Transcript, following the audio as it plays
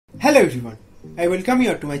Hello everyone, I welcome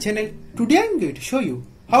you to my channel. Today I am going to show you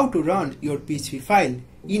how to run your PHP file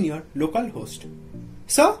in your local host.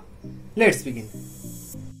 So let's begin.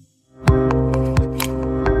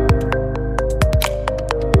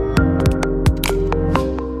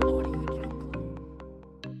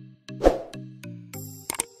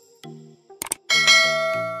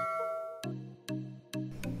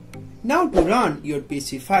 Now to run your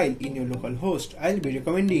PHP file in your local host, I will be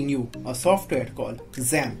recommending you a software called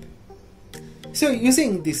XAMPP. So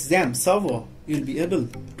using this XAMPP server, you will be able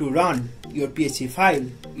to run your PHP file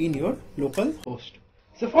in your local host.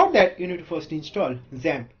 So for that you need to first install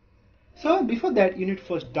XAMPP. So before that you need to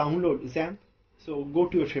first download XAMPP. So go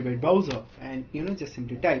to your favorite browser and just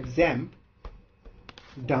simply type XAMPP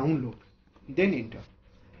download, then enter.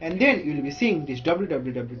 And then you will be seeing this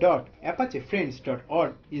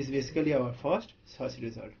www.apachefriends.org is basically our first search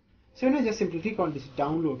result. So just simply click on this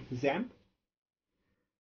download XAMPP.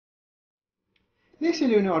 This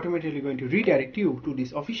will automatically going to redirect you to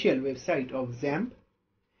this official website of XAMPP.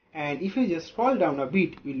 And if you just scroll down a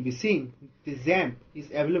bit, you will be seeing the XAMPP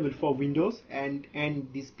is available for Windows and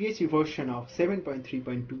this PHP version of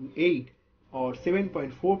 7.3.28 or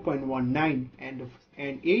 7.4.19 and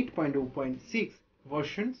 8.0.6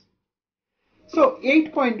 versions. So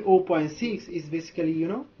 8.0.6 is basically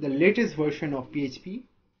the latest version of PHP.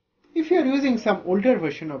 If you are using some older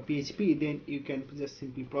version of PHP, then you can just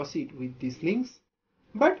simply proceed with these links.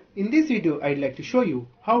 But in this video I'd like to show you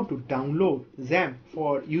how to download XAMPP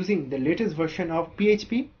for using the latest version of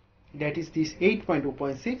PHP, that is this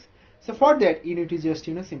 8.0.6. So for that you need to just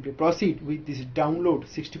simply proceed with this download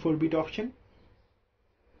 64-bit option.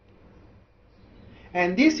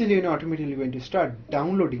 And this will automatically going to start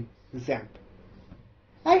downloading XAMPP.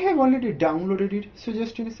 I have already downloaded it, so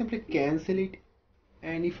just simply cancel it.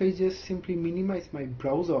 And if I just simply minimize my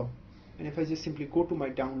browser, and if I just simply go to my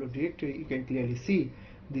download directory, you can clearly see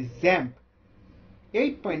the XAMPP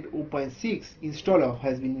 8.0.6 installer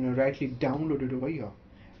has been rightly downloaded over here,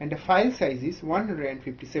 and the file size is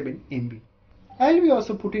 157 MB. I'll be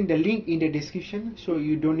also putting the link in the description, so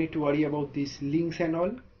you don't need to worry about these links and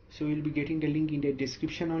all. So you'll be getting the link in the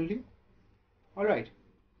description only. Alright.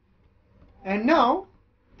 And now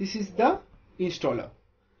this is the installer.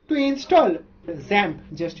 To install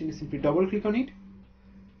XAMPP, just simply double click on it.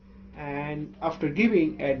 And after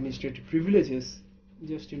giving administrative privileges,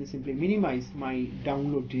 just simply minimize my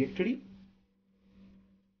download directory.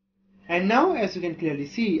 And now as you can clearly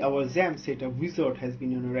see, our XAMPP setup wizard has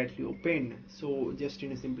been rightly opened. So just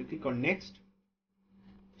simply click on next.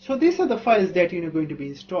 So these are the files that going to be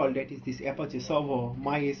installed, that is this Apache server,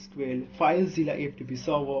 MySql, FileZilla FTP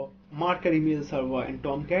server, Marker email server and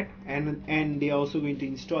Tomcat, and they are also going to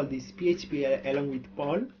install this PHP along with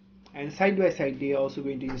Perl, and side by side they are also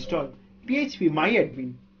going to install PHP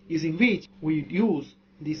MyAdmin, using which we use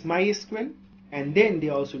this MySql, and then they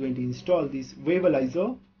are also going to install this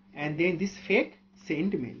Webalizer and then this fake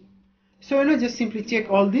sendmail. So just simply check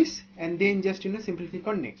all this and then just simply click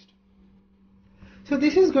on next. So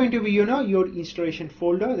this is going to be your installation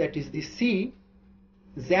folder, that is the C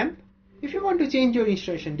XAMPP. If you want to change your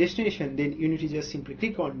installation destination, then you need to just simply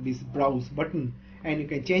click on this browse button and you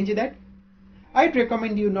can change that. I'd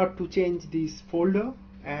recommend you not to change this folder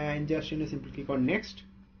and just simply click on next.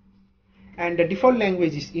 And the default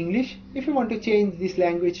language is English. If you want to change this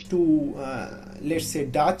language to let's say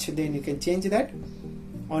Dutch, then you can change that.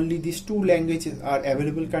 Only these two languages are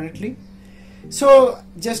available currently. So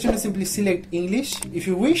just simply select English if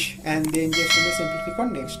you wish, and then just simply click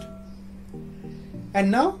on next.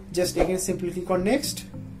 And now just again simply click on next.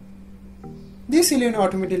 This will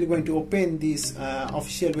automatically going to open this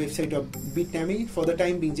official website of Bitnami. For the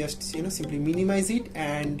time being, just simply minimize it,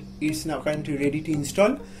 and it's now currently ready to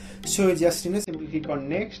install. So just simply click on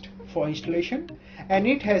next for installation, and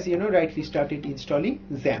it has rightly started installing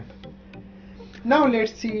XAMPP. Now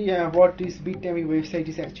let's see what this Bitnami website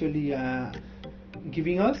is actually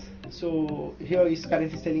giving us. So here is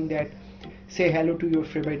currently telling that say hello to your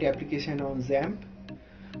favorite application on XAMPP.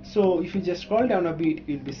 So if you just scroll down a bit,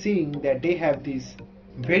 you'll be seeing that they have these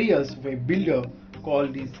various web builder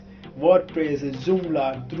called this WordPress,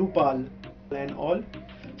 Joomla, Drupal and all.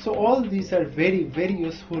 So all these are very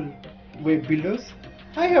useful web builders.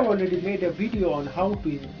 I have already made a video on how to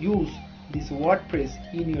use this WordPress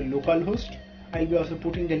in your local host. I'll be also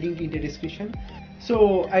putting the link in the description.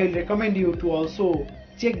 So I will recommend you to also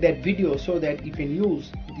check that video so that you can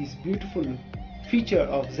use this beautiful feature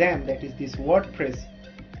of XAMPP, that is this WordPress,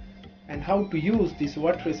 and how to use this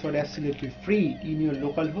WordPress for absolutely free in your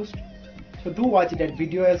local host. So do watch that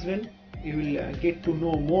video as well. You will get to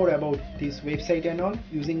know more about this website and all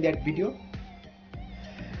using that video.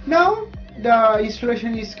 Now the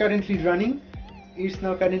installation is currently running. It's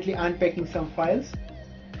now currently unpacking some files.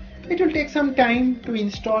 It will take some time to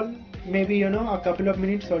install, maybe a couple of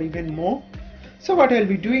minutes or even more. So what I'll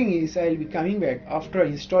be doing is I'll be coming back after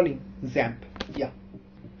installing XAMPP. Yeah.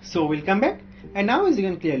 So we'll come back, and now as you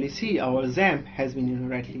can clearly see, our XAMPP has been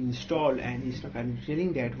rightly installed, and it's now currently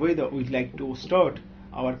telling that whether we'd like to start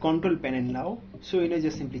our control panel now. So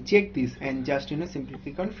just simply check this and just simply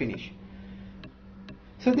click on finish.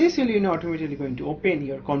 So this will automatically going to open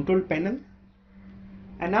your control panel.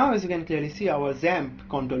 And now as you can clearly see, our XAMPP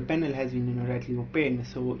control panel has been rightly opened.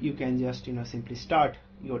 So you can just simply start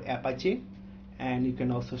your Apache, and you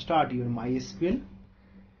can also start your MySql.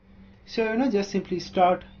 So just simply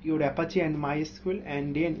start your Apache and MySql,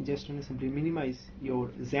 and then just simply minimize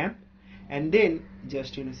your XAMPP, and then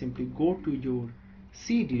just simply go to your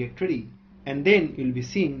C directory, and then you'll be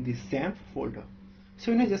seeing this XAMPP folder.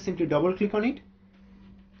 So just simply double click on it,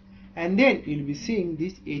 and then you'll be seeing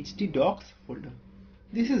this htdocs folder.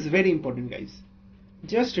 This is very important, guys.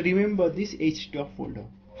 Just remember this htdoc folder.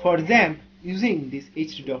 For XAMPP, using this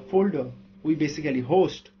htdoc folder, we basically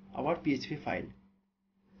host our PHP file.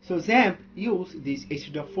 So XAMPP uses this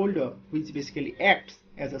htdoc folder, which basically acts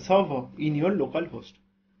as a server in your local host.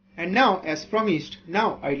 And now, as promised,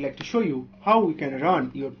 now I'd like to show you how we can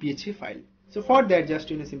run your PHP file. So for that, just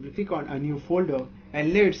simply click on a new folder,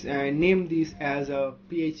 and let's name this as a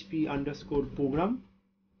php_program.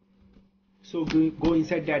 So go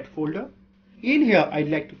inside that folder. In here, I'd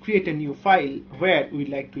like to create a new file where we'd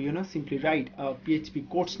like to simply write a PHP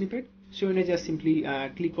code snippet. So just simply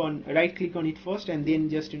right click on it first, and then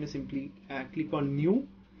just simply click on new,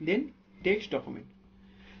 then text document.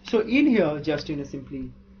 So in here, just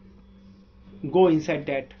simply go inside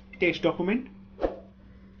that text document,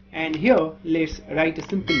 and here let's write a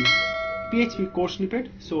simple PHP code snippet.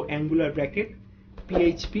 So angular bracket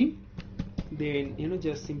PHP, then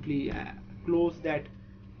just simply close that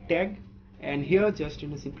tag, and here just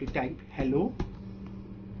simply type hello,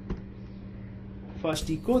 first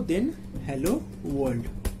echo, then hello world,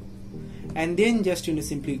 and then just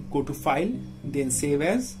simply go to file, then save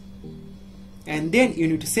as, and then you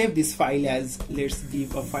need to save this file as, let's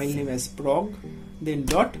give a file name as prog, then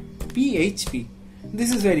 .php.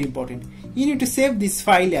 This is very important. You need to save this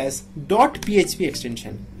file as .php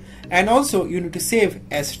extension, and also you need to save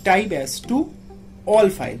as type as to all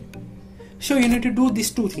file. So you need to do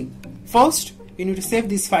these two things. First, you need to save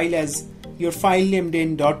this file as your file name,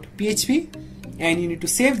 then .php, and you need to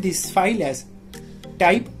save this file as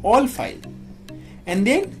type all file, and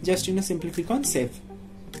then just simply click on save.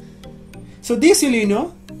 So this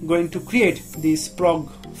will going to create this prog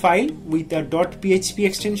file with a .php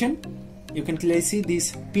extension. You can clearly see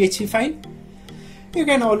this PHP file. You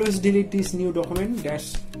can always delete this new document, that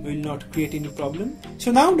will not create any problem.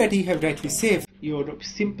 So now that you have rightly saved your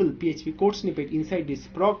simple PHP code snippet inside this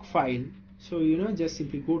prog file, so just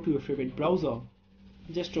simply go to your favorite browser,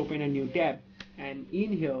 just open a new tab, and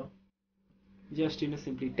in here just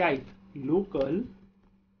simply type localhost,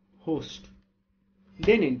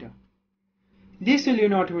 then enter. This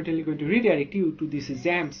will automatically going to redirect you to this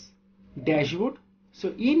XAMPP's dashboard.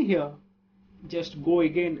 So in here, just go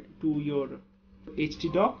again to your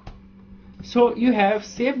htdoc. So you have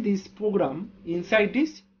saved this program inside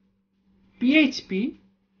this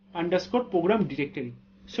php_program directory.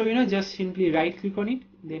 So just simply right click on it,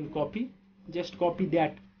 then copy, just copy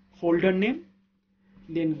that folder name,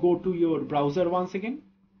 then go to your browser once again,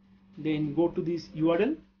 then go to this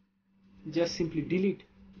URL, just simply delete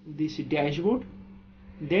this dashboard,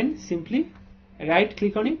 then simply right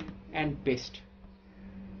click on it and paste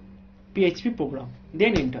PHP program,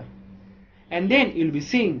 then enter, and then you'll be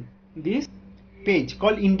seeing this page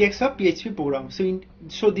called index of PHP program.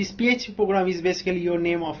 So this PHP program is basically your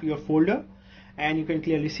name of your folder, and you can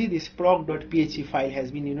clearly see this prog.php file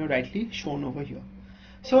has been rightly shown over here.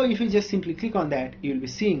 So if you just simply click on that, you will be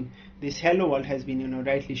seeing this hello world has been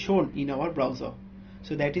rightly shown in our browser.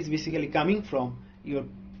 So that is basically coming from your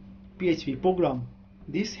PHP program,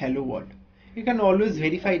 this hello world. You can always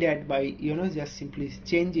verify that by just simply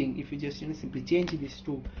changing. If you just simply change this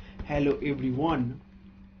to hello everyone,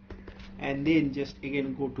 and then just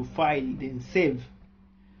again go to file, then save,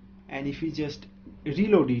 and if you just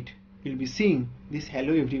reload it, you'll be seeing this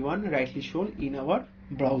hello everyone rightly shown in our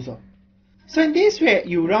browser. So in this way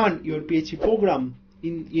you run your PHP program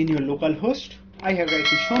in your local host. I have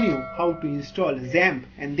rightly shown you how to install XAMPP,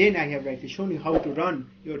 and then I have rightly shown you how to run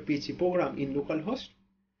your PHP program in localhost.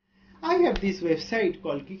 I have this website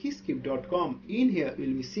called geekyscript.com. In here you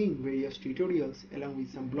will be seeing various tutorials along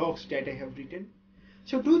with some blogs that I have written.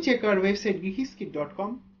 So do check our website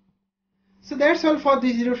geekyscript.com. So that's all for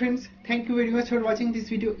this video, friends. Thank you very much for watching this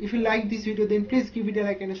video. If you like this video, then please give it a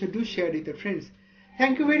like and also do share it with your friends.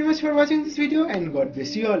 Thank you very much for watching this video, and God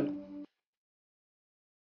bless you all.